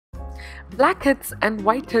Blackheads and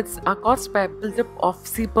whiteheads are caused by a buildup of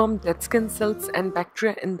sebum, dead skin cells, and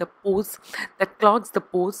bacteria in the pores that clogs the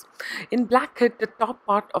pores. In blackhead, the top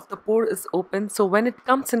part of the pore is open, so when it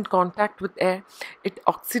comes in contact with air, it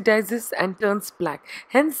oxidizes and turns black,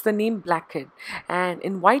 hence the name blackhead. And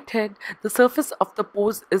in whitehead, the surface of the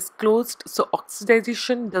pores is closed, so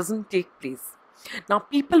oxidization doesn't take place. Now,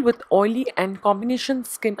 people with oily and combination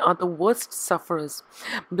skin are the worst sufferers.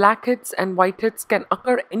 Blackheads and whiteheads can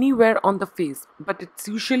occur anywhere on the face, but it's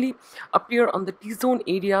usually appear on the T-zone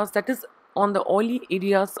areas, that is on the oily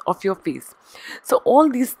areas of your face. So all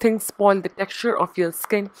these things spoil the texture of your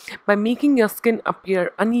skin by making your skin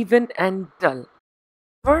appear uneven and dull.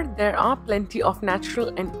 However, there are plenty of natural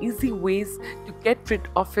and easy ways to get rid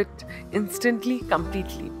of it instantly,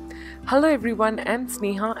 completely. Hello everyone, I'm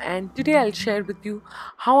Sneha and today I'll share with you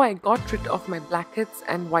how I got rid of my blackheads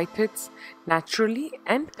and whiteheads naturally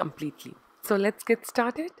and completely. So let's get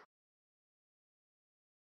started.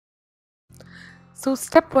 So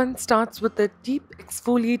step 1 starts with a deep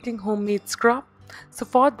exfoliating homemade scrub. So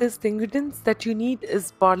for this, the ingredients that you need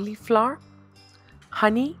is barley flour,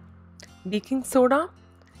 honey, baking soda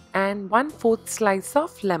and 1/4 slice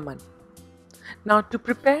of lemon. Now to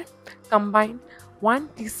prepare, combine 1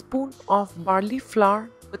 teaspoon of barley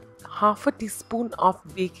flour with half a teaspoon of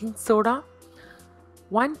baking soda,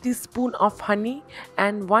 1 teaspoon of honey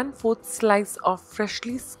and 1/4 slice of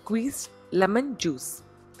freshly squeezed lemon juice.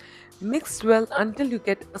 Mix well until you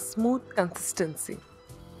get a smooth consistency.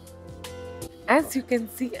 As you can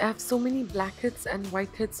see, I have so many blackheads and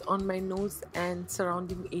whiteheads on my nose and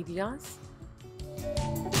surrounding areas.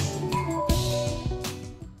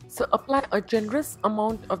 So apply a generous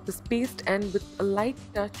amount of this paste and with a light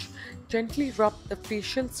touch, gently rub the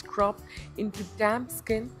facial scrub into damp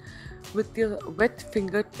skin with your wet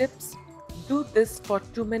fingertips. Do this for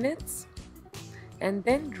 2 minutes and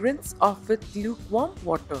then rinse off with lukewarm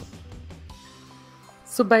water.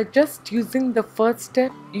 So by just using the first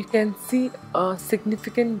step, you can see a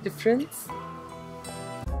significant difference.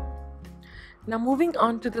 Now moving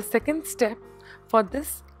on to the second step. For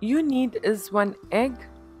this, you need is 1 egg,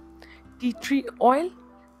 tea tree oil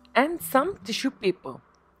and some tissue paper.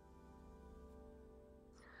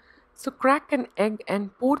 So crack an egg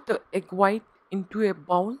and pour the egg white into a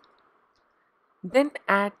bowl. Then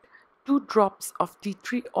add 2 drops of tea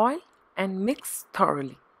tree oil and mix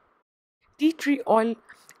thoroughly. Tea tree oil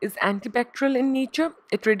is antibacterial in nature.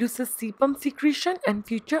 It reduces sebum secretion and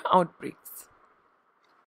future outbreaks.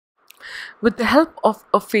 With the help of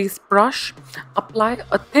a face brush, apply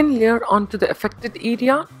a thin layer onto the affected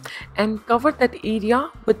area and cover that area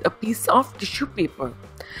with a piece of tissue paper.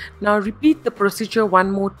 Now repeat the procedure one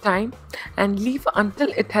more time and leave until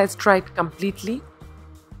it has dried completely.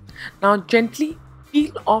 Now gently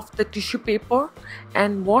peel off the tissue paper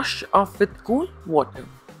and wash off with cool water.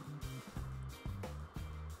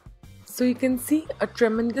 So you can see a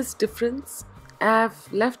tremendous difference. I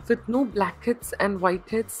have left with no blackheads and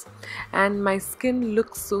whiteheads and my skin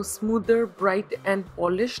looks so smoother, bright and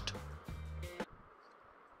polished.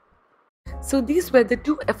 So these were the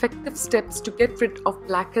 2 effective steps to get rid of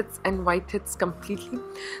blackheads and whiteheads completely.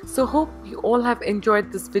 So hope you all have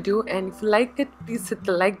enjoyed this video, and if you like it, please hit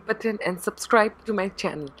the like button and subscribe to my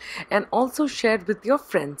channel and also share with your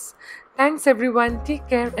friends. Thanks everyone, take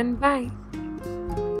care and bye.